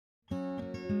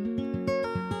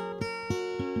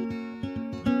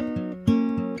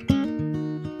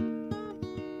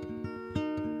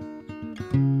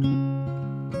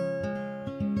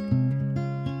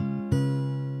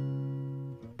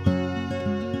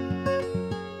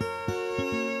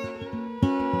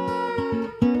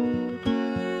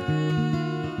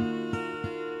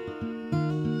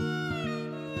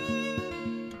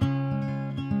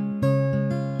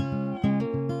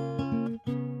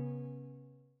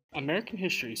American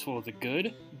history is full of the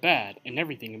good, bad, and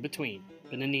everything in between.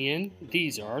 But in the end,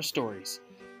 these are our stories.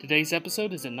 Today's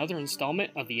episode is another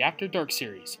installment of the After Dark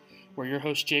series, where your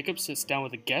host Jacob sits down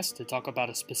with a guest to talk about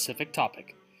a specific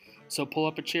topic. So pull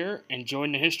up a chair and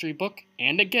join the history book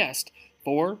and a guest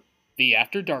for the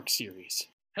After Dark series.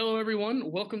 Hello,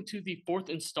 everyone. Welcome to the fourth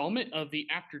installment of the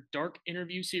After Dark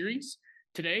interview series.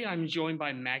 Today, I'm joined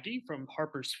by Maggie from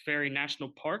Harpers Ferry National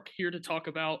Park, here to talk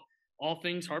about all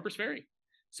things Harpers Ferry.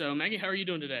 So, Maggie, how are you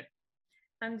doing today?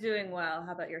 I'm doing well.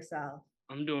 How about yourself?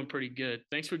 I'm doing pretty good.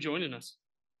 Thanks for joining us.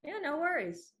 Yeah, no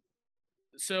worries.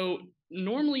 So,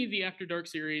 normally the After Dark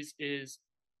series is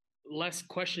less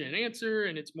question and answer,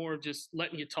 and it's more of just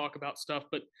letting you talk about stuff.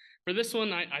 But for this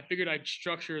one, I figured I'd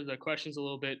structure the questions a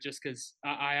little bit just because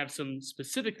I have some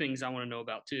specific things I want to know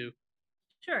about too.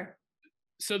 Sure.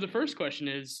 So, the first question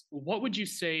is, what would you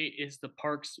say is the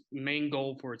park's main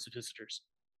goal for its visitors?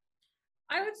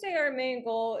 I would say our main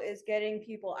goal is getting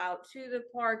people out to the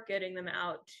park, getting them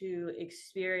out to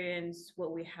experience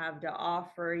what we have to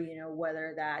offer,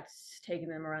 whether that's taking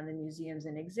them around the museums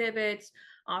and exhibits,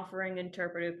 offering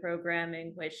interpretive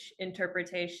programming, which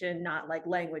interpretation, not like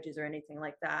languages or anything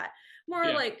like that, more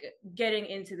Yeah. like getting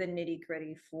into the nitty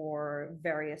gritty for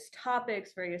various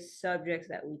topics, various subjects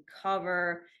that we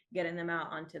cover, getting them out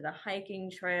onto the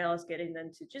hiking trails, getting them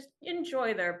to just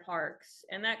enjoy their parks.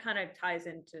 And that kind of ties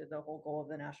into the whole goal of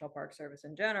the National Park Service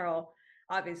in general.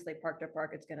 Obviously, park to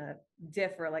park, it's going to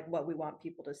differ, like what we want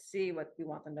people to see, what we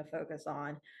want them to focus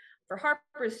on. For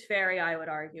Harpers Ferry, I would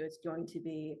argue it's going to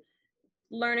be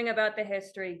learning about the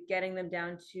history, getting them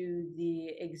down to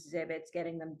the exhibits,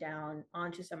 getting them down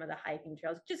onto some of the hiking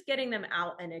trails, just getting them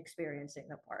out and experiencing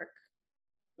the park.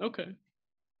 Okay.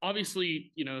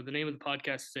 Obviously, the name of the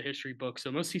podcast is a history book,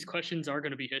 so most of these questions are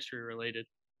going to be history related.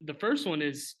 The first one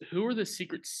is, who are the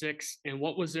Secret Six and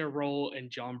what was their role in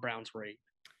John Brown's raid?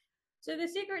 So the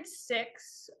Secret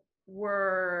Six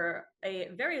were a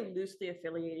very loosely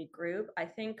affiliated group. I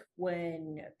think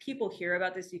when people hear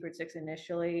about the Secret Six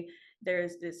initially,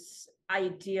 there's this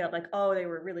idea of like, oh, they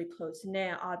were really close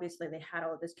knit. Obviously, they had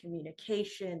all this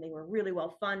communication, they were really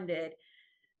well funded.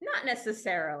 Not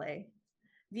necessarily.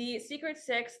 The Secret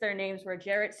Six, their names were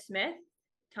Jarrett Smith,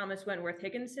 Thomas Wentworth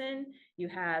Higginson, you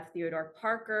have Theodore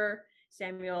Parker,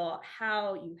 Samuel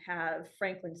Howe, you have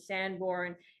Franklin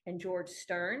Sanborn, and George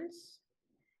Stearns.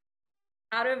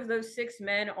 Out of those six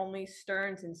men, only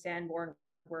Stearns and Sanborn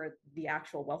were the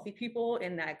actual wealthy people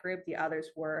in that group. The others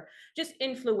were just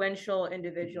influential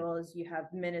individuals. You have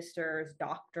ministers,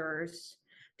 doctors,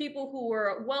 people who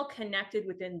were well connected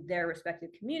within their respective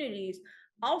communities.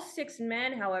 All six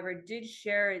men, however, did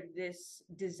share this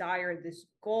desire, this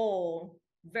goal,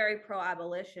 very pro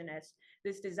abolitionist,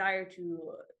 this desire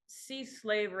to see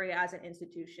slavery as an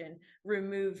institution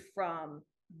removed from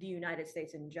the United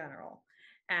States in general.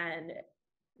 And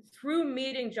through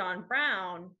meeting John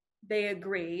Brown, they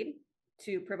agreed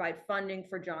to provide funding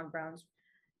for John Brown's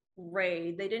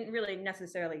raid. They didn't really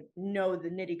necessarily know the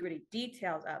nitty gritty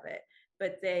details of it,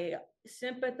 but they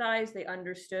sympathized. They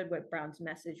understood what Brown's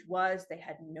message was. They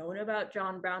had known about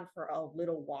John Brown for a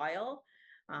little while.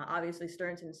 Obviously,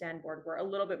 Stearns and Sanborn were a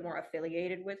little bit more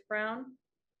affiliated with Brown,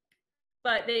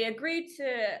 but they agreed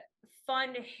to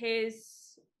fund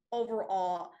his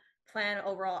overall plan,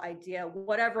 overall idea,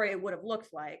 whatever it would have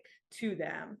looked like to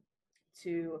them,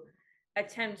 to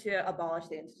attempt to abolish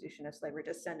the institution of slavery,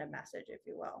 to send a message, if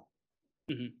you will.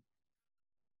 Mm-hmm.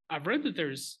 I've read that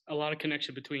there's a lot of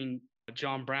connection between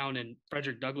John Brown and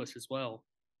Frederick Douglass as well.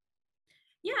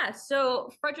 Yeah, so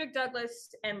Frederick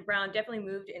Douglass and Brown definitely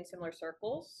moved in similar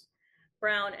circles.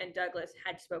 Brown and Douglass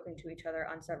had spoken to each other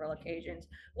on several occasions.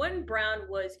 When Brown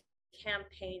was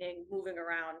campaigning, moving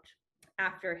around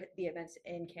after the events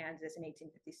in Kansas in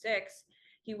 1856,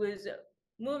 he was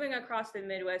moving across the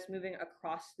Midwest, moving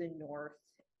across the North,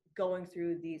 going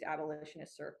through these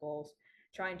abolitionist circles,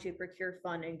 trying to procure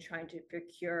funding, trying to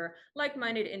procure like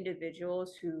minded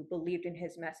individuals who believed in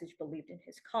his message, believed in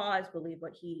his cause, believed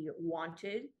what he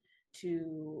wanted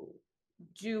to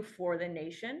do for the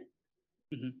nation.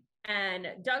 Mm-hmm. And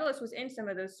Douglass was in some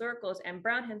of those circles, and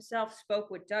Brown himself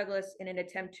spoke with Douglass in an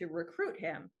attempt to recruit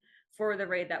him for the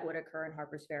raid that would occur in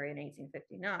Harpers Ferry in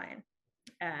 1859.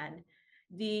 And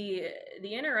the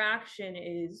interaction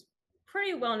is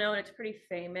pretty well known. It's pretty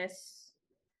famous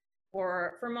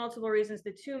for multiple reasons.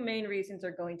 The two main reasons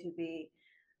are going to be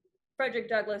Frederick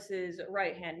Douglass's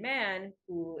right-hand man,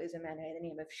 who is a man by the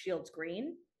name of Shields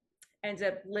Green, ends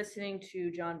up listening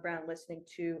to John Brown, listening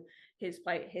to his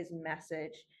plight, his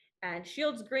message. And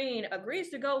Shields Green agrees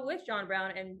to go with John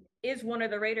Brown and is one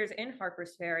of the raiders in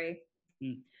Harpers Ferry.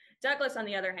 Mm. Douglass, on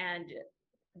the other hand,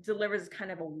 delivers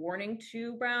kind of a warning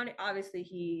to Brown. Obviously,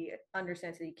 he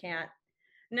understands that he can't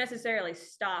necessarily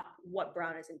stop what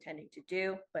Brown is intending to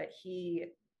do, but he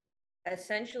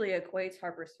essentially equates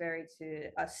Harper's Ferry to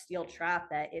a steel trap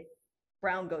that if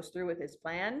Brown goes through with his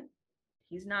plan,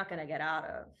 he's not going to get out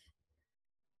of.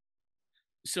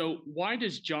 So, why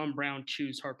does John Brown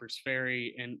choose Harper's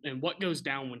Ferry, and what goes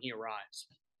down when he arrives?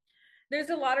 There's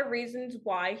a lot of reasons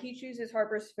why he chooses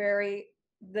Harper's Ferry.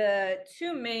 The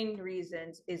two main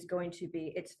reasons is going to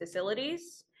be its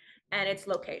facilities and its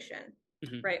location.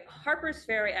 Mhm. Right? Harper's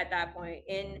Ferry at that point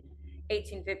in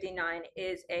 1859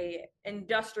 is a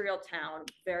industrial town,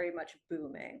 very much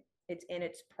booming. It's in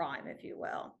its prime, if you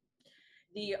will.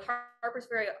 The Harpers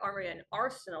Ferry Armory and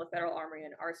Arsenal, Federal Armory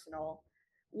and Arsenal,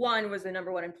 one was the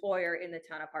number one employer in the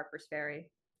town of Harpers Ferry.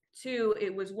 Two,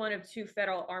 it was one of two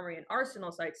Federal Armory and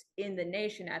Arsenal sites in the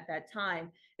nation at that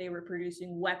time. They were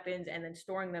producing weapons and then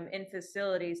storing them in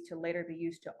facilities to later be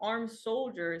used to arm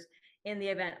soldiers in the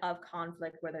event of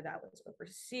conflict, whether that was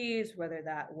overseas, whether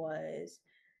that was,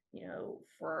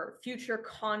 for future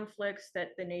conflicts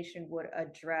that the nation would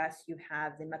address. You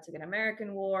have the Mexican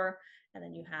American War, and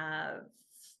then you have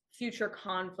future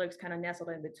conflicts kind of nestled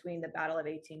in between the Battle of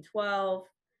 1812.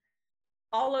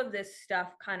 All of this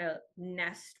stuff kind of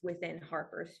nest within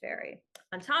Harper's Ferry.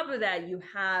 On top of that, you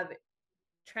have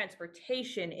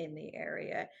transportation in the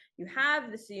area. You have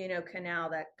the C&O Canal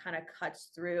that kind of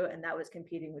cuts through, and that was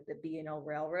competing with the B&O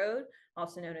Railroad,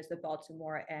 also known as the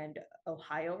Baltimore and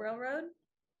Ohio Railroad.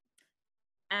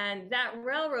 And that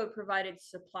railroad provided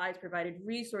supplies, provided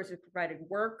resources, provided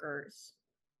workers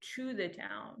to the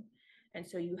town. And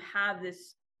so you have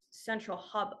this central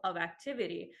hub of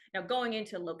activity. Now, going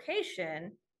into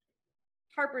location,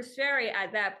 Harper's Ferry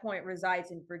at that point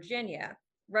resides in Virginia.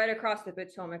 Right across the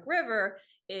Potomac River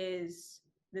is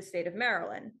the state of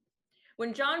Maryland.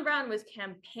 When John Brown was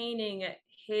campaigning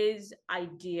his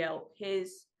idea,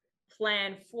 his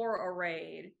plan for a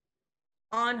raid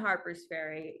on Harper's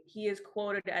Ferry, he is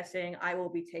quoted as saying, "I will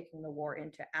be taking the war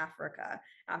into Africa."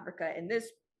 Africa, in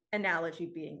this analogy,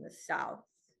 being the South.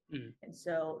 Mm. And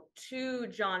so to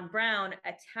John Brown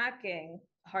attacking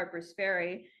Harper's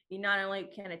Ferry, he not only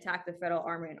can attack the Federal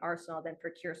Armory and Arsenal, then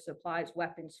procure supplies,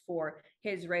 weapons for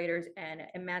his raiders and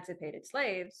emancipated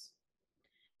slaves,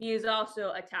 he is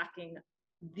also attacking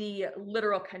the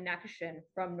literal connection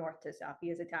from north to south. He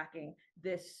is attacking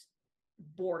this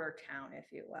border town, if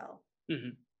you will.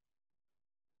 Mm-hmm.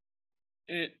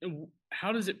 And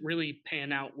how does it really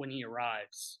pan out when he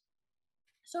arrives?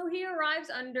 So he arrives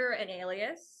under an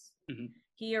alias. Mm-hmm.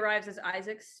 He arrives as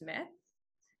Isaac Smith.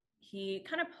 He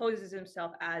kind of poses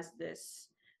himself as this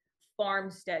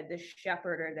farmstead, this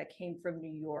shepherder that came from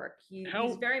New York.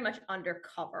 He's very much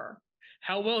undercover.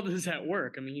 How well does that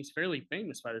work? I mean, he's fairly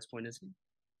famous by this point, isn't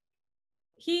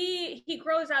he? He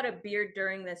grows out a beard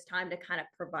during this time to kind of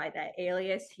provide that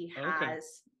alias. He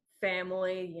has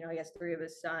family, he has 3 of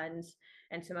his sons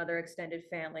and some other extended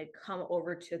family come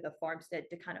over to the farmstead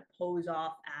to kind of pose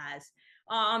off as,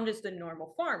 I'm just a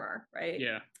normal farmer, right?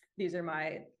 Yeah. These are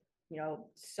my,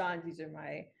 sons, these are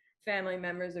my family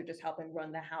members. They're just helping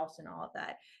run the house and all of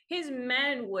that. His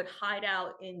men would hide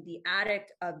out in the attic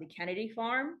of the Kennedy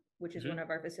farm, which is one of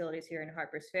our facilities here in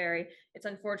Harpers Ferry. It's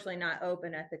unfortunately not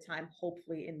open at the time,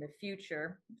 hopefully in the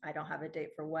future. I don't have a date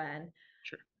for when.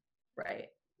 Sure. Right.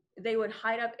 They would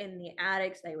hide up in the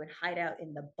attics. They would hide out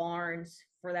in the barns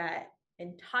for that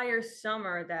entire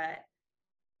summer that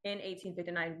in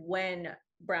 1859, when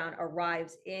Brown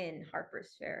arrives in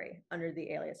Harpers Ferry under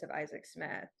the alias of Isaac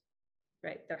Smith,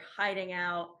 right? They're hiding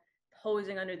out,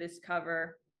 posing under this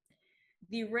cover.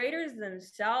 The raiders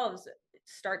themselves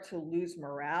start to lose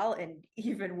morale, and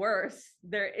even worse,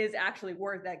 there is actually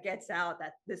word that gets out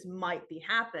that this might be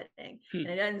happening, and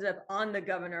it ends up on the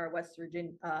governor of West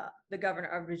Virginia, the governor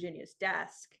of Virginia's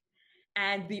desk.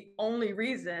 And the only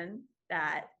reason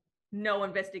that no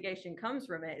investigation comes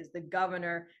from it is the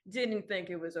governor didn't think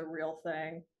it was a real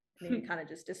thing. I mean, he kind of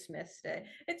just dismissed it.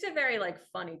 It's a very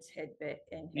funny tidbit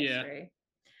in history. Yeah.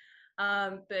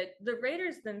 But the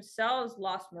raiders themselves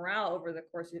lost morale over the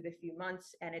course of a few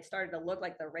months, and it started to look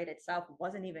like the raid itself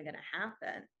wasn't even going to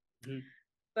happen. Mm-hmm.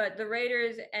 But the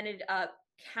raiders ended up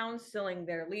counseling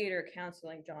their leader,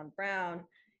 counseling John Brown,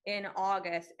 in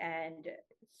August, and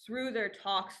through their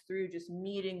talks, through just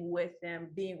meeting with them,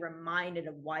 being reminded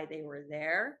of why they were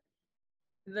there,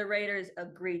 the raiders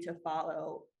agreed to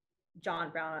follow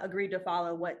John Brown, agreed to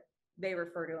follow what they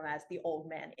refer to him as the old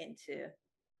man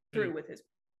through with his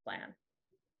plan.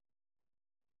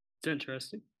 It's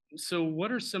interesting. So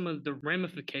what are some of the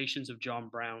ramifications of John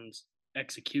Brown's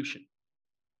execution?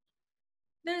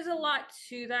 There's a lot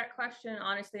to that question.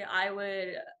 Honestly, I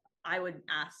would I would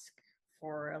ask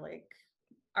for like,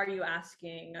 are you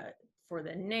asking for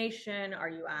the nation? Are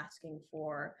you asking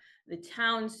for the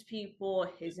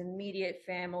townspeople, his immediate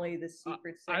family, the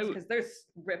Secret I Six? would, Because there's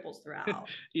ripples throughout.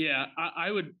 yeah,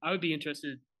 I would be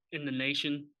interested in the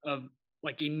nation of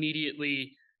like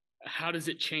immediately. How does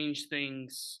it change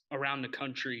things around the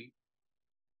country?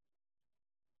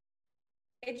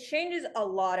 It changes a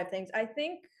lot of things. I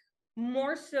think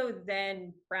more so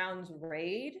than Brown's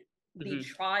raid, the Hmm.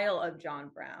 trial of John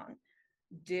Brown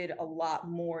did a lot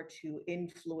more to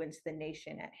influence the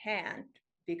nation at hand,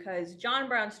 because John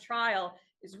Brown's trial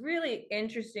is really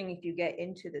interesting if you get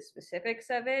into the specifics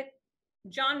of it.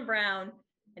 John Brown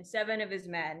and 7 of his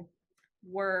men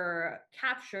were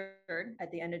captured at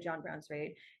the end of John Brown's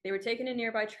raid. They were taken to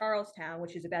nearby Charlestown,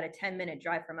 which is about a 10-minute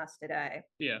drive from us today.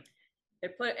 Yeah.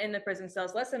 They're put in the prison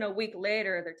cells. Less than a week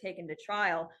later, they're taken to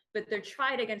trial, but they're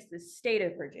tried against the state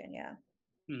of Virginia,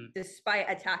 despite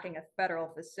attacking a federal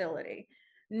facility.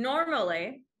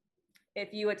 Normally,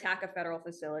 if you attack a federal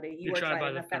facility, You're are tried tried by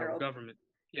in the the federal federal. government.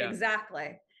 Yeah.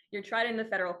 Exactly. You're tried in the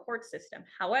federal court system.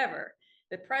 However,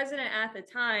 the president at the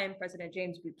time, President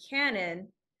James Buchanan,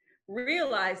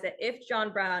 realized that if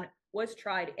John Brown was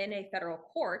tried in a federal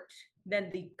court, then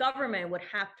the government would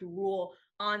have to rule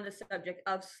on the subject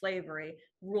of slavery,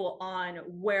 rule on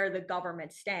where the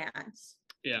government stands.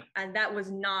 Yeah. And that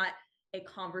was not a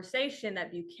conversation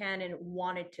that Buchanan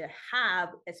wanted to have,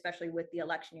 especially with the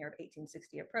election year of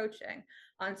 1860 approaching.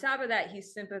 On top of that, he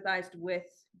sympathized with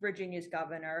Virginia's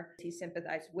governor. He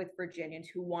sympathized with Virginians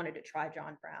who wanted to try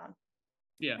John Brown.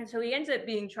 Yeah. And so he ends up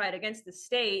being tried against the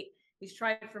state. He's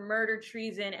tried for murder,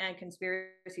 treason, and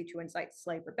conspiracy to incite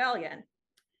slave rebellion.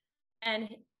 And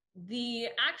the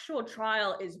actual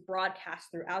trial is broadcast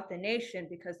throughout the nation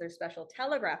because there's special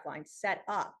telegraph lines set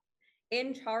up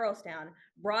in Charlestown,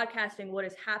 broadcasting what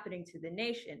is happening to the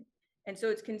nation. And so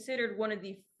it's considered one of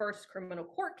the first criminal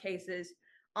court cases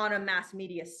on a mass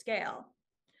media scale.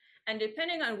 And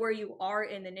depending on where you are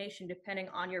in the nation, depending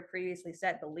on your previously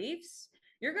set beliefs,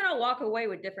 you're going to walk away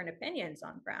with different opinions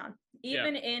on Brown.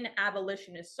 Even in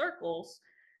abolitionist circles,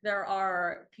 there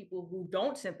are people who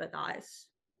don't sympathize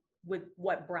with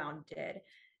what Brown did.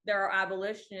 There are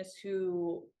abolitionists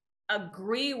who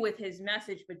agree with his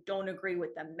message, but don't agree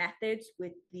with the methods,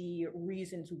 with the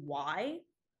reasons why.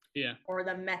 Yeah. Or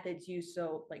the methods used,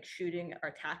 so like shooting or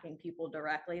attacking people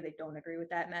directly, they don't agree with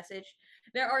that message.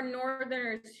 There are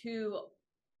Northerners who,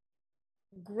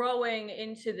 growing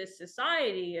into this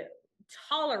society,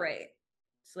 tolerate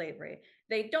slavery.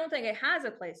 They don't think it has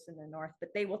a place in the North, but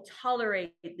they will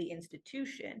tolerate the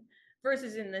institution.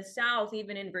 Versus in the South,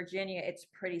 even in Virginia, it's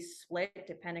pretty split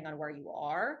depending on where you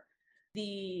are.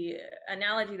 The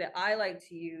analogy that I like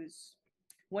to use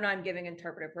when I'm giving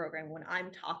interpretive program, when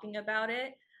I'm talking about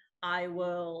it, I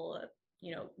will,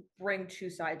 bring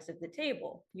two sides of the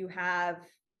table. You have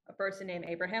a person named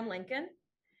Abraham Lincoln,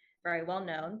 very well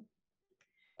known.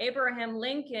 Abraham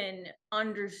Lincoln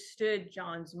understood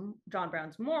John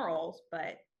Brown's morals,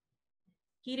 but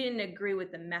he didn't agree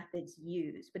with the methods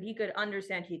used, but he could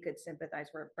understand, he could sympathize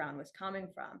where Brown was coming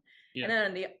from. Yeah. And then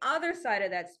on the other side of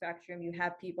that spectrum, you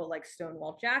have people like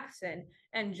Stonewall Jackson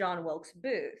and John Wilkes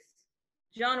Booth.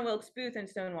 John Wilkes Booth and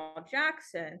Stonewall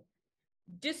Jackson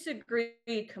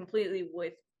disagreed completely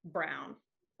with Brown,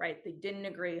 right? They didn't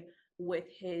agree with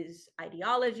his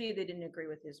ideology. They didn't agree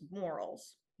with his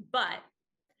morals, but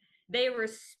they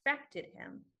respected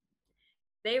him.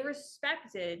 They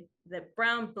respected that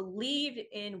Brown believed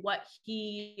in what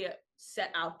he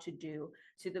set out to do,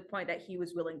 to the point that he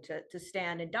was willing to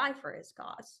stand and die for his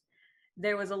cause.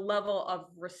 There was a level of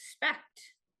respect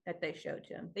that they showed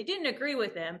to him. They didn't agree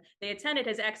with him. They attended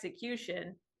his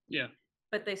execution. Yeah.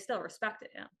 But they still respected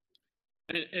him.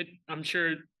 I'm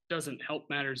sure it doesn't help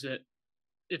matters that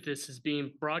if this is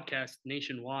being broadcast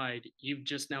nationwide, you've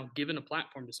just now given a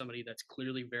platform to somebody that's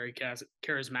clearly very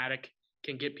charismatic,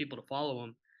 can get people to follow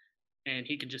him, and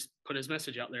he can just put his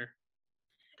message out there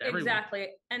to everyone. Exactly.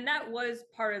 And that was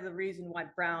part of the reason why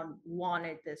Brown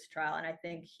wanted this trial. And I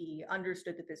think he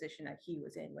understood the position that he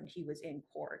was in when he was in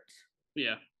court.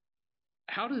 Yeah.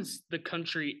 How does the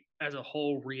country as a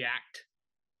whole react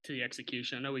to the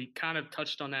execution? I know we kind of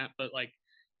touched on that, but like,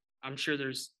 I'm sure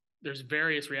there's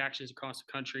various reactions across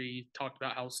the country. You talked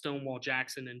about how Stonewall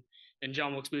Jackson and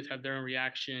John Wilkes Booth had their own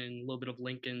reaction, a little bit of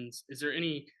Lincoln's. Is there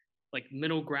any like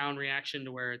middle ground reaction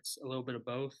to where it's a little bit of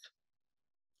both?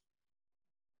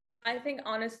 I think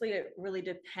honestly, it really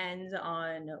depends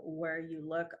on where you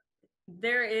look.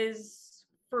 There is,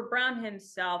 for Brown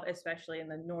himself, especially in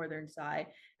the northern side,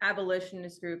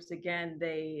 abolitionist groups, again,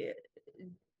 they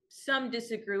some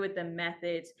disagree with the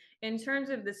methods. In terms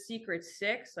of the Secret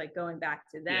Six, like going back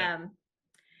to them,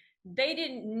 they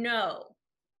didn't know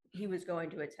he was going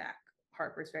to attack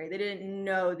Harper's Ferry. They didn't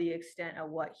know the extent of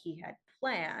what he had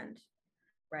planned,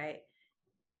 right?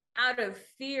 Out of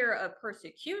fear of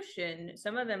persecution,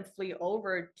 some of them flee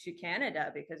over to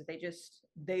Canada because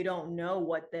they don't know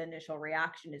what the initial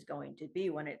reaction is going to be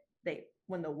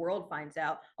when the world finds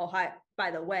out, oh hi, by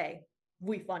the way,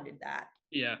 we funded that.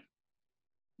 Yeah.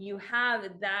 You have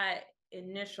that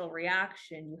initial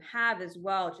reaction. You have as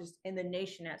well, just in the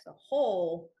nation as a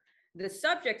whole, the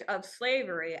subject of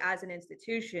slavery as an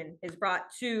institution is brought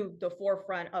to the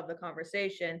forefront of the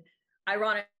conversation.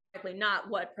 Ironically, not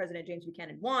what President James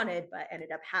Buchanan wanted, but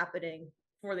ended up happening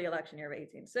for the election year of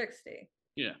 1860.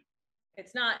 Yeah.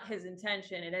 It's not his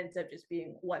intention. It ends up just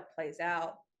being what plays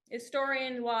out.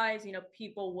 Historian-wise,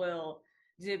 people will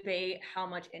debate how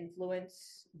much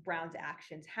influence Brown's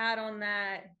actions had on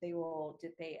that. They will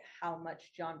debate how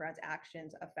much John Brown's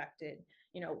actions affected,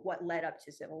 what led up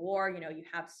to Civil War. You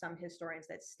have some historians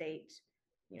that state,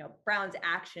 Brown's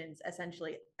actions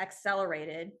essentially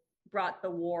brought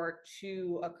the war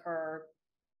to occur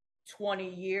 20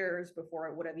 years before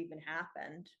it would have even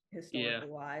happened, historically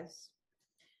wise.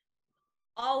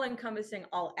 All encompassing,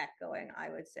 all echoing, I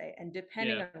would say. And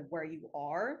depending on where you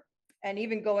are, and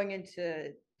even going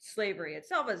into slavery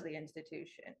itself as the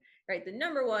institution, right? The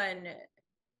number one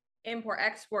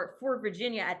import-export for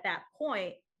Virginia at that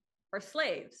point are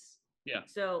slaves. Yeah.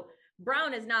 So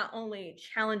Brown is not only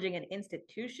challenging an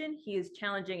institution, he is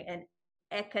challenging an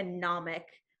economic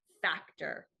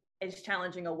factor. It's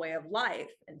challenging a way of life.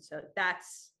 And so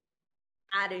that's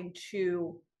adding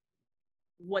to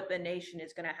what the nation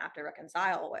is going to have to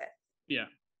reconcile with. Yeah.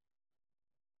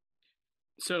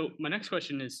 So my next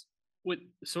question is, with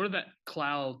sort of that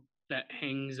cloud that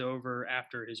hangs over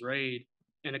after his raid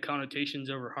and the connotations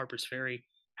over Harper's Ferry,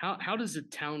 how does the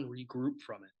town regroup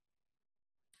from it?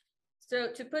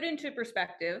 So to put into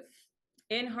perspective,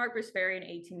 in Harper's Ferry in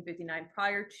 1859,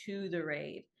 prior to the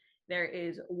raid, there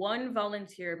is one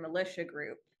volunteer militia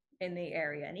group in the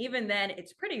area. And even then,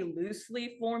 it's pretty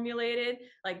loosely formulated.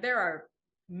 Like, there are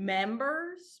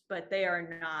members, but they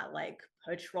are not like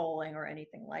patrolling or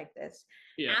anything like this.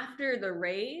 Yeah. After the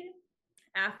raid,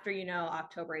 after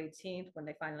October 18th, when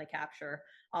they finally capture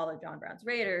all of John Brown's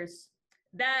raiders,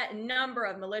 that number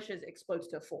of militias explodes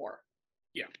to 4.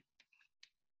 Yeah.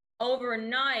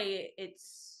 Overnight,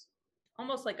 it's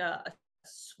almost like a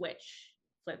switch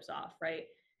flips off, right?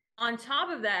 On top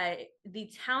of that, the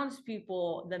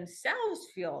townspeople themselves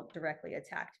feel directly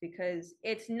attacked because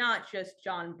it's not just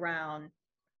John Brown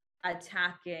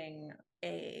attacking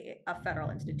a federal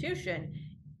institution.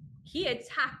 He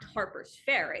attacked Harper's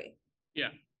Ferry. Yeah.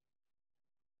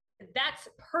 That's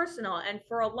personal. And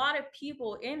for a lot of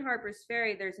people in Harper's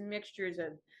Ferry, there's mixtures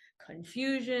of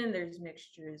confusion, there's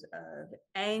mixtures of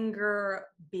anger,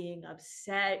 being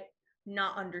upset,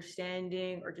 not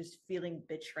understanding, or just feeling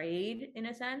betrayed in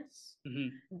a sense.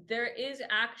 Mm-hmm. There is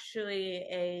actually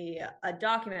a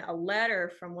document, a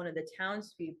letter from one of the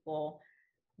townspeople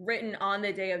written on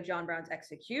the day of John Brown's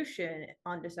execution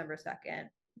on December 2nd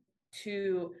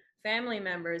to family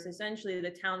members, essentially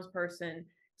the townsperson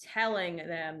telling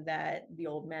them that the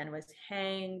old man was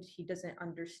hanged. He doesn't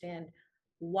understand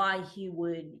why he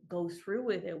would go through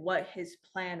with it, what his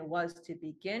plan was to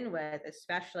begin with,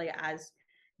 especially as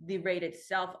the raid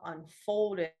itself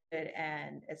unfolded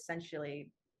and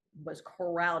essentially was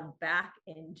corralled back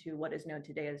into what is known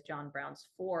today as John Brown's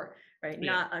Fort, right?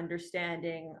 Yeah. Not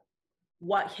understanding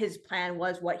what his plan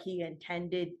was, what he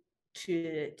intended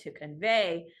to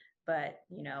convey, but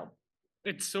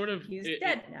it's sort of he's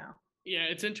dead now. Yeah,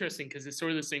 it's interesting because it's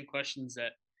sort of the same questions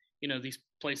that these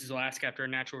places will ask after a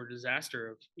natural disaster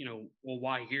of well,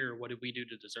 why here? What did we do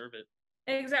to deserve it?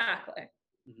 Exactly.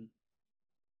 Mm-hmm.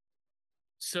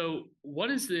 So, what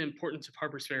is the importance of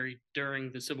Harper's Ferry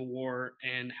during the Civil War,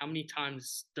 and how many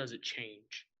times does it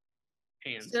change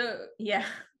hands? So, yeah,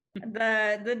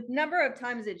 the number of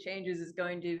times it changes is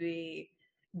going to be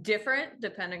different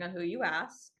depending on who you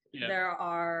ask. Yeah. There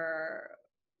are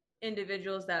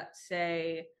individuals that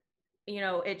say,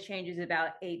 it changes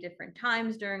about 8 different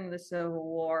times during the Civil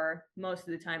War. Most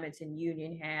of the time it's in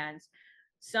Union hands.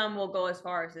 Some will go as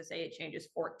far as to say it changes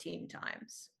 14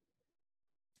 times.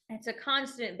 It's a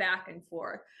constant back and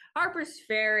forth. Harper's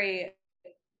Ferry,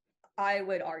 I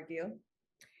would argue,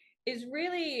 is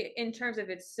really, in terms of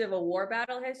its Civil War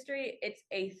battle history, it's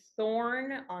a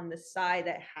thorn on the side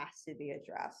that has to be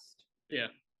addressed. Yeah.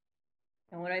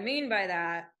 And what I mean by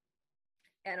that,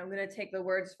 and I'm going to take the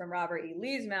words from Robert E.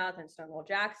 Lee's mouth and Stonewall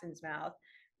Jackson's mouth,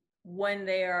 when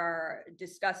they are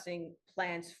discussing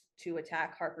plans to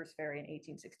attack Harpers Ferry in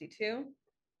 1862.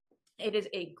 It is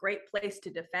a great place to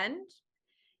defend.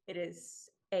 It is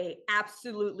a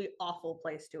absolutely awful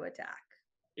place to attack.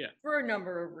 Yeah. For a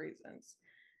number of reasons.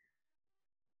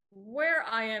 Where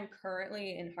I am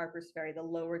currently in Harpers Ferry, the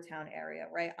lower town area,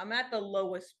 right? I'm at the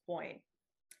lowest point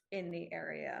in the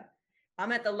area.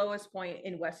 I'm at the lowest point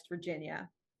in West Virginia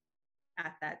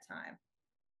at that time,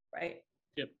 right?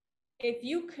 Yep. If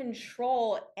you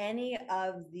control any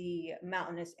of the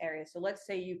mountainous areas, so let's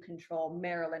say you control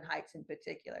Maryland Heights in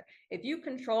particular, if you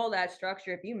control that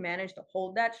structure, if you manage to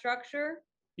hold that structure,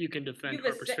 you can defend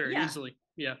Harpers Ferry easily.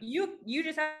 Yeah. You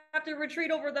just have to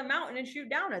retreat over the mountain and shoot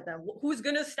down at them. Who's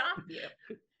going to stop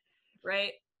you?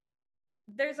 Right?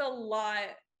 There's a lot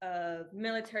of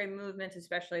military movements,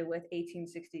 especially with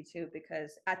 1862,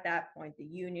 because at that point, the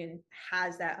Union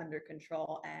has that under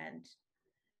control. And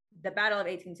the Battle of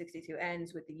 1862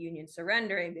 ends with the Union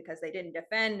surrendering because they didn't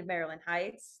defend Maryland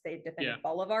Heights. They defended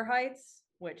Bolivar Heights,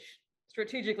 which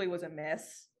strategically was a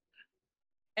miss.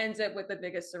 Ends up with the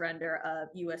biggest surrender of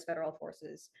U.S. federal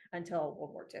forces until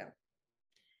World War II.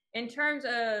 In terms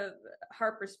of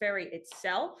Harpers Ferry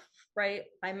itself, right,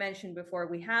 I mentioned before,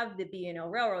 we have the B&O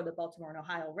Railroad, the Baltimore and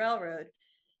Ohio Railroad.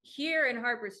 Here in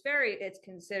Harpers Ferry, it's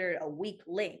considered a weak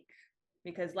link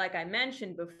because, like I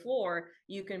mentioned before,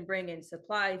 you can bring in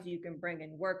supplies, you can bring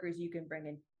in workers, you can bring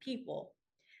in people.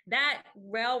 That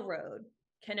railroad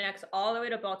connects all the way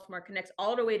to Baltimore, connects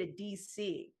all the way to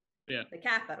D.C., the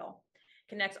capital,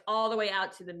 connects all the way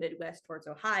out to the Midwest towards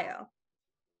Ohio.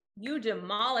 You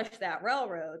demolish that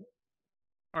railroad,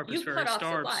 Harpers you cut off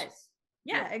supplies.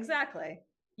 Yeah, exactly.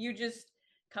 You just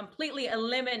completely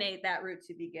eliminate that route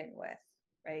to begin with,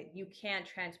 right? You can't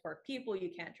transport people,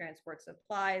 you can't transport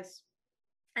supplies.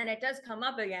 And it does come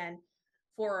up again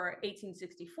for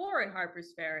 1864 in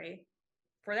Harpers Ferry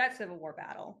for that Civil War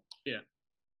battle. Yeah.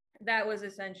 That was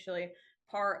essentially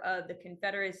part of the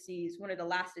Confederacy's, one of the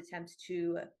last attempts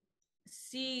to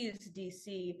seize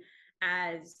DC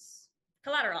as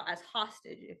collateral, as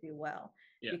hostage, if you will.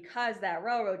 Yeah. Because that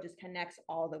railroad just connects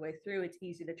all the way through, it's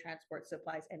easy to transport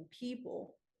supplies and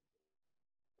people.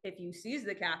 If you seize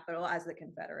the capital as the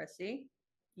Confederacy,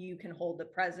 you can hold the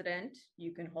president,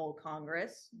 you can hold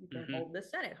Congress, you can hold the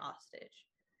Senate hostage,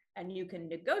 and you can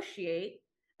negotiate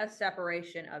a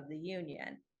separation of the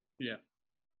Union. Yeah.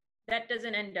 That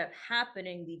doesn't end up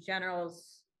happening. The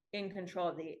generals in control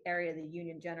of the area, the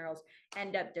Union generals,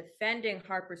 end up defending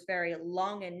Harpers Ferry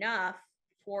long enough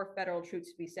for federal troops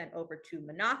to be sent over to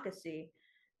Monocacy.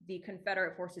 The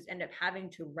Confederate forces end up having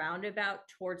to roundabout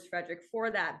towards Frederick for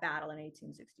that battle in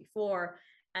 1864.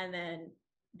 And then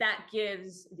that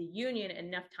gives the Union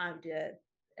enough time to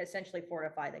essentially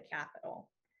fortify the capital.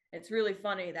 It's really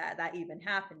funny that that even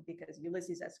happened because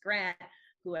Ulysses S. Grant,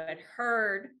 who had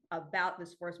heard about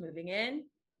this force moving in,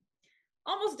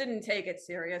 almost didn't take it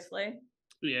seriously.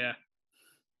 Yeah.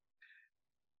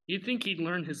 You'd think he'd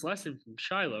learn his lesson from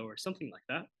Shiloh or something like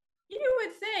that. You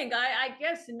would think. I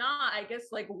guess not. I guess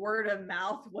like word of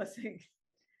mouth wasn't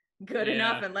good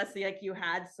enough unless like you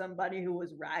had somebody who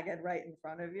was ragged right in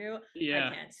front of you. Yeah.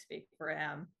 I can't speak for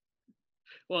him.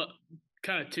 Well,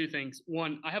 kind of two things.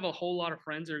 One, I have a whole lot of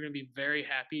friends that are going to be very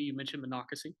happy you mentioned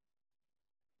Monocacy.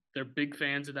 They're big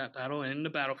fans of that battle and the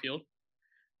battlefield.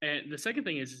 And the second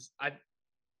thing is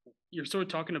you're sort of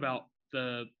talking about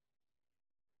the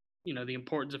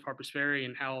importance of Harpers Ferry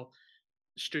and how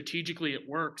strategically it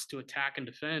works to attack and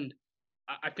defend.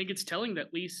 I think it's telling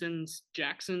that Lee sends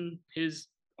Jackson, his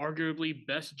arguably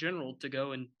best general, to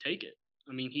go and take it.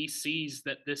 I mean, he sees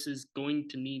that this is going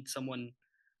to need someone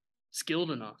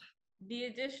skilled enough. The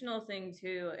additional thing,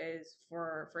 too, is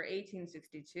for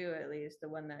 1862, at least, the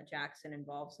one that Jackson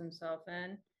involves himself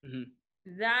in,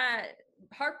 that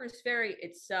Harpers Ferry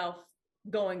itself,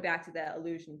 going back to that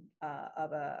illusion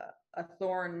of a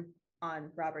thorn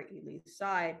on Robert E. Lee's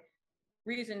side,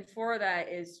 reason for that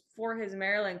is for his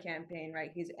Maryland campaign,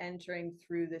 right? He's entering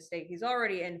through the state. He's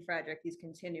already in Frederick. He's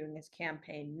continuing his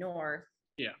campaign north.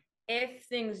 Yeah. If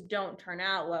things don't turn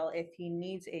out well, if he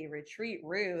needs a retreat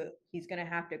route, he's going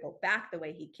to have to go back the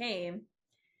way he came.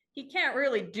 He can't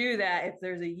really do that if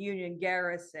there's a Union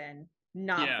garrison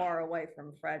not far away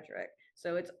from Frederick.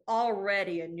 So it's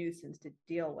already a nuisance to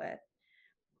deal with.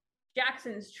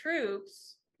 Jackson's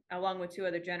troops, along with two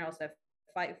other generals that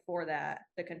fight for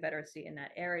the Confederacy in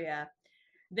that area,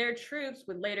 their troops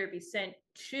would later be sent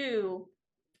to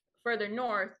further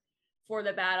north for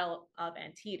the Battle of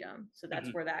Antietam. So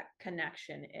that's where that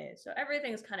connection is. So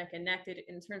everything's kind of connected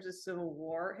in terms of Civil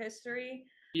War history.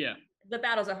 Yeah. The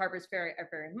battles at Harpers Ferry are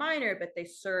very minor, but they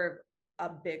serve a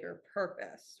bigger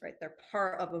purpose, right? They're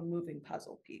part of a moving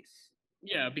puzzle piece.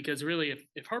 Yeah, because really,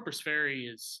 if Harper's Ferry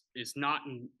is not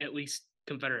in at least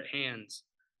Confederate hands,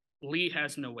 Lee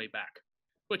has no way back.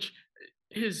 Which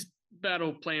his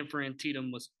battle plan for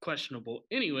Antietam was questionable,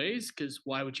 anyways. Because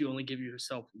why would you only give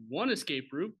yourself one escape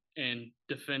route and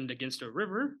defend against a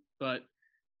river? But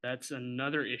that's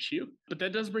another issue. But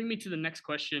that does bring me to the next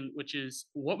question, which is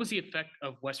what was the effect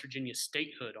of West Virginia's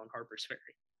statehood on Harper's Ferry?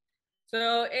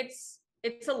 So it's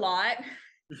a lot.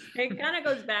 It kind of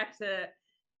goes back to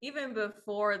even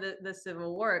before the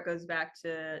Civil War. It goes back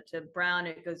to Brown.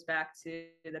 It goes back to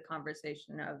the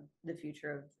conversation of the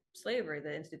future of slavery,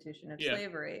 the institution of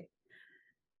slavery.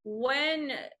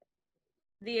 When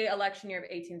the election year of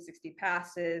 1860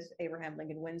 passes, Abraham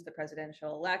Lincoln wins the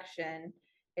presidential election.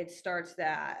 It starts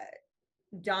that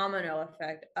domino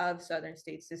effect of Southern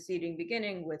states seceding,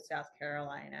 beginning with South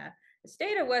Carolina. The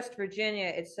state of West Virginia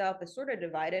itself is sort of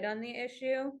divided on the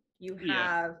issue. You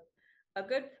have a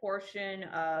good portion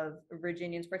of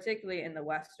Virginians, particularly in the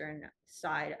western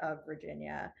side of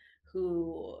Virginia,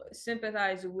 who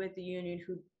sympathize with the Union,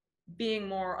 who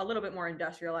being a little bit more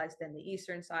industrialized than the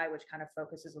eastern side, which kind of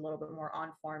focuses a little bit more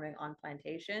on farming, on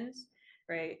plantations,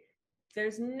 right?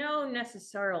 There's no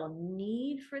necessary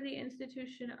need for the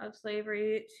institution of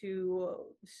slavery to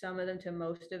some of them, to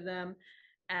most of them.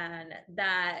 And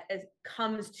that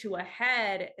comes to a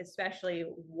head, especially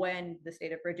when the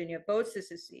state of Virginia votes to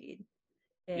secede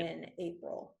in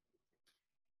April.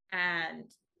 And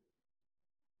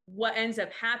what ends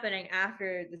up happening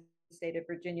after the state of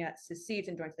Virginia secedes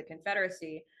and joins the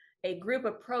Confederacy, a group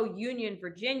of pro-Union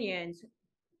Virginians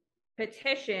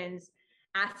petitions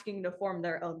asking to form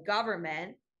their own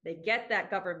government. They get that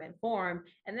government formed,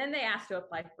 and then they ask to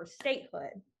apply for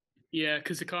statehood. Yeah,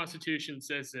 because the Constitution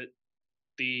says that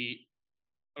the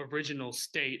original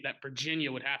state, that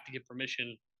Virginia would have to give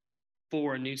permission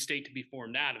for a new state to be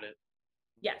formed out of it.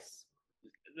 Yes.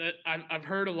 I've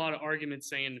heard a lot of arguments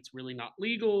saying it's really not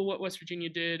legal what West Virginia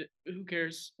did. Who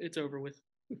cares? It's over with.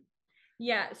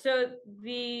 Yeah, so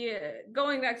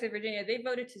going back to Virginia, they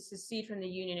voted to secede from the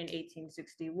Union in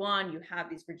 1861. You have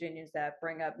these Virginians that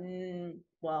bring up,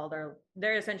 well,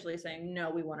 they're essentially saying, no,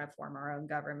 we want to form our own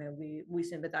government. We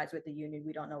sympathize with the Union.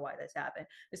 We don't know why this happened.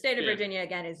 The state of Virginia,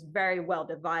 again, is very well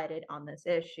divided on this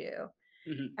issue.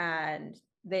 And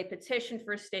they petitioned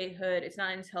for statehood. It's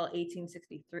not until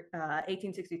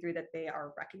 1863 that they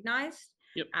are recognized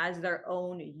as their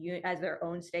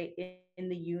own state in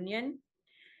the Union.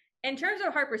 In terms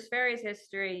of Harpers Ferry's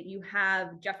history, you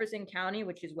have Jefferson County,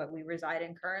 which is what we reside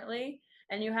in currently,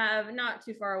 and you have not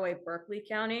too far away Berkeley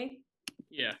County.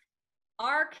 Yeah.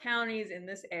 Our counties in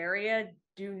this area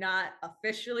do not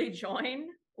officially join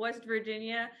West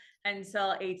Virginia until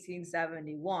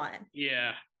 1871.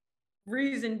 Yeah.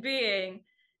 Reason being,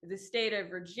 the state of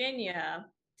Virginia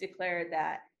declared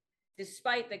that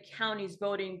despite the counties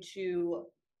voting to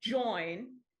join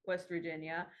West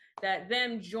Virginia, that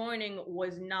them joining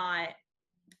was not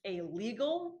a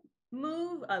legal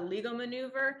move, a legal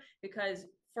maneuver, because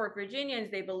for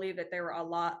Virginians, they believe that there were a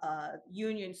lot of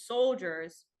Union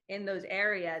soldiers in those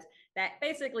areas that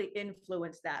basically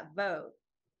influenced that vote.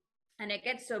 And it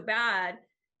gets so bad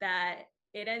that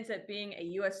it ends up being a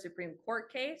U.S. Supreme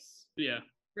Court case. Yeah.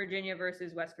 Virginia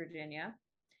versus West Virginia.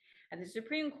 And the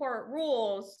Supreme Court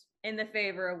rules in the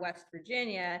favor of West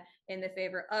Virginia, in the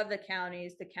favor of the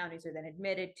counties. The counties are then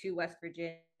admitted to West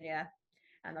Virginia,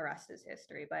 and the rest is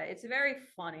history. But it's very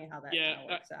funny how that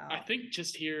works out. I think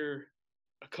just here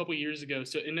a couple years ago,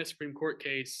 so in that Supreme Court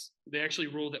case, they actually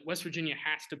ruled that West Virginia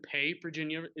has to pay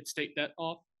Virginia its state debt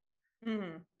off.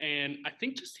 And I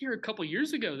think just here a couple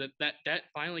years ago that debt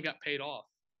finally got paid off.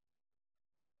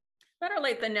 Better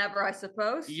late than never, I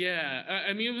suppose. Yeah,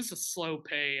 I mean, it was a slow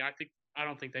pay. I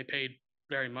don't think they paid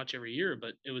very much every year,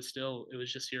 but it was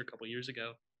just here a couple years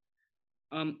ago.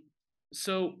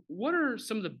 So what are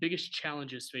some of the biggest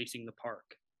challenges facing the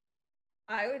park?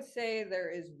 I would say there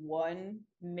is one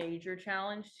major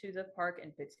challenge to the park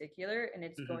in particular, and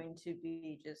it's going to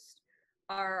be just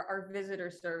our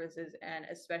visitor services, and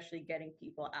especially getting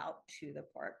people out to the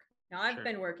park. Now, I've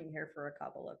been working here for a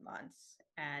couple of months,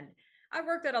 and I've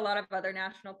worked at a lot of other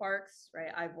national parks,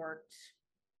 right? I've worked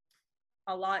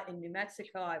a lot in New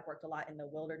Mexico. I've worked a lot in the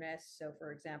wilderness. So,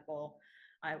 for example,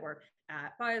 I worked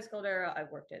at Pius Caldera.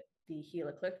 I've worked at the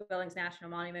Gila Cliff Dwellings National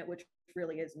Monument, which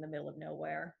really is in the middle of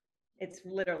nowhere. It's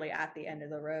literally at the end of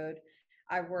the road.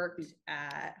 I've worked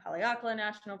at Haleakala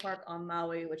National Park on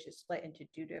Maui, which is split into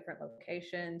 2 different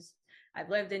locations. I've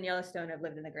lived in Yellowstone. I've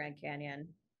lived in the Grand Canyon.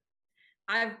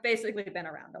 I've basically been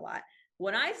around a lot.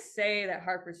 When I say that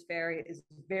Harpers Ferry is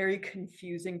very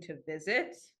confusing to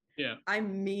visit, Yeah. I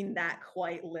mean that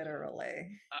quite literally.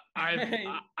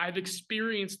 I've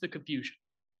experienced the confusion.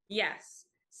 Yes.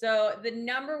 So the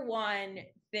number one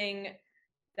thing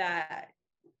that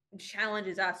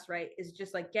challenges us, right, is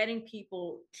just like getting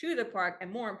people to the park,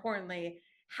 and more importantly,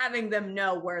 having them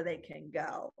know where they can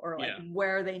go, or like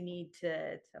where they need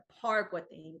to park, what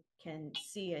they can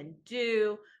see and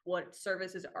do, what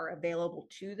services are available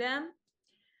to them.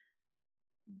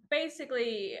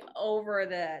 Basically, over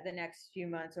the next few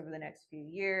months, over the next few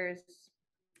years,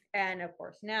 and of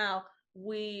course now,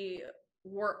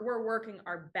 we're working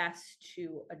our best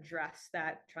to address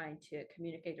that, trying to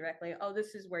communicate directly. Oh,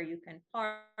 this is where you can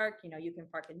park. You can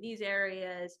park in these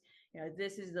areas.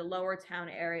 This is the lower town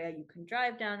area. You can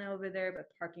drive down over there, but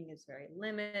parking is very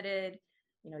limited.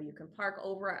 You can park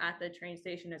over at the train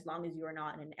station as long as you are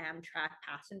not in an Amtrak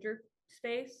passenger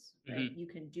space, right? You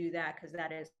can do that because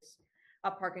that is a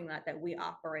parking lot that we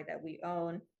operate, that we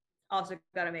own. Also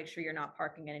got to make sure you're not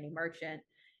parking in any merchant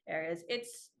areas.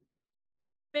 It's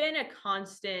been a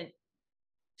constant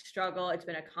struggle. It's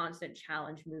been a constant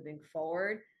challenge moving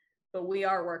forward, but we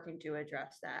are working to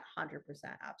address that 100%.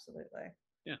 Absolutely.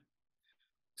 Yeah.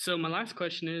 So my last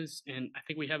question is, and I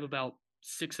think we have about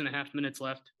 6.5 minutes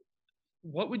left.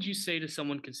 What would you say to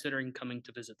someone considering coming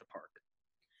to visit the park?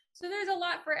 So there's a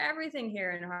lot for everything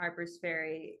here in Harpers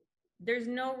Ferry. There's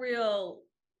no real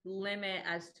limit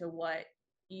as to what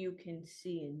you can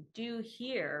see and do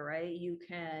here, right?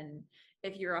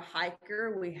 If you're a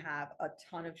hiker, we have a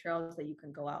ton of trails that you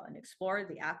can go out and explore.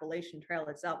 The Appalachian Trail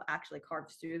itself actually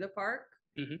carves through the park,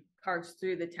 carves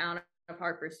through the town of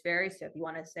Harpers Ferry. So if you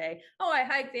want to say, oh, I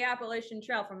hiked the Appalachian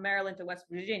Trail from Maryland to West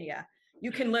Virginia,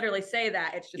 you can literally say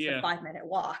that. It's just a 5-minute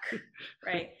walk,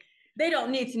 right? They don't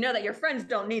need to know that. Your friends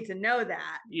don't need to know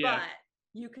that, but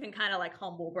you can kind of like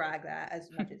humble brag that as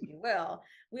much as you will.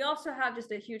 We also have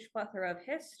just a huge plethora of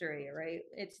history, right?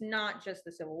 It's not just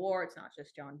the Civil War. It's not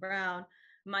just John Brown.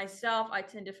 Myself, I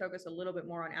tend to focus a little bit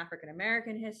more on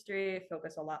African-American history,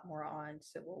 focus a lot more on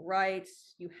civil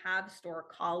rights. You have Storr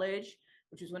College,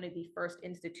 which is one of the first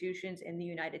institutions in the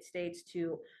United States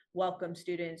to welcome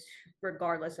students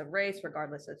regardless of race,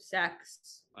 regardless of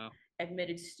sex. Wow.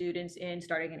 Admitted students in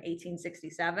starting in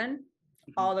 1867,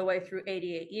 all the way through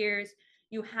 88 years.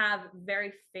 You have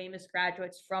very famous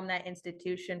graduates from that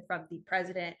institution, from the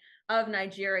president of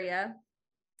Nigeria.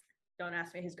 Don't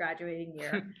ask me his graduating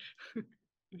year.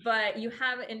 But you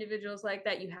have individuals like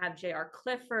that. You have J.R.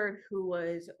 Clifford, who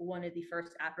was one of the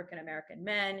first African-American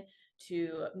men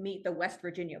to meet the West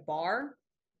Virginia bar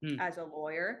as a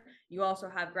lawyer. You also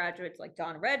have graduates like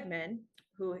Don Redman,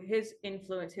 who his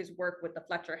influence, his work with the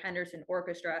Fletcher Henderson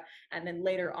Orchestra, and then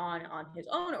later on his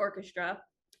own orchestra,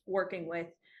 working with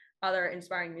other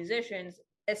inspiring musicians,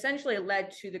 essentially led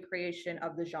to the creation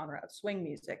of the genre of swing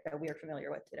music that we are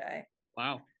familiar with today.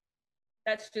 Wow.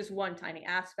 That's just one tiny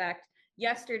aspect.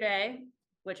 Yesterday,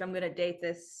 which I'm going to date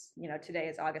this, today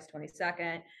is August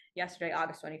 22nd. Yesterday,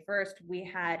 August 21st, we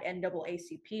had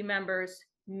NAACP members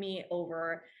meet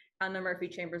over on the Murphy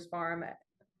Chambers Farm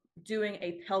doing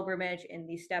a pilgrimage in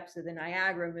the steps of the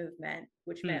Niagara movement,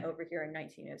 which met over here in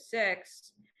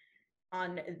 1906.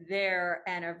 On their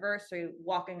anniversary,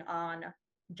 walking on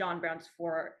John Brown's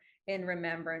fort in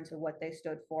remembrance of what they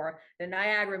stood for. The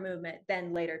Niagara movement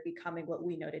then later becoming what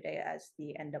we know today as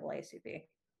the NAACP.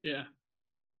 Yeah.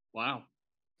 Wow.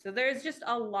 So there's just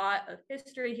a lot of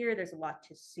history here. There's a lot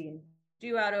to see and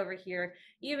do out over here.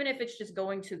 Even if it's just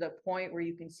going to the point where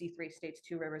you can see 3 states,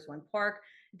 2 rivers, 1 park,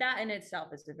 that in itself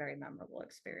is a very memorable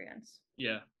experience.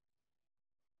 Yeah.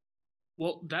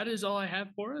 Well, that is all I have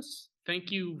for us.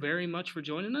 Thank you very much for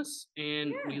joining us,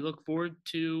 and we look forward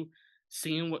to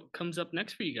seeing what comes up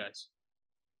next for you guys.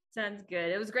 Sounds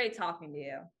good. It was great talking to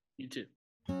you. You too.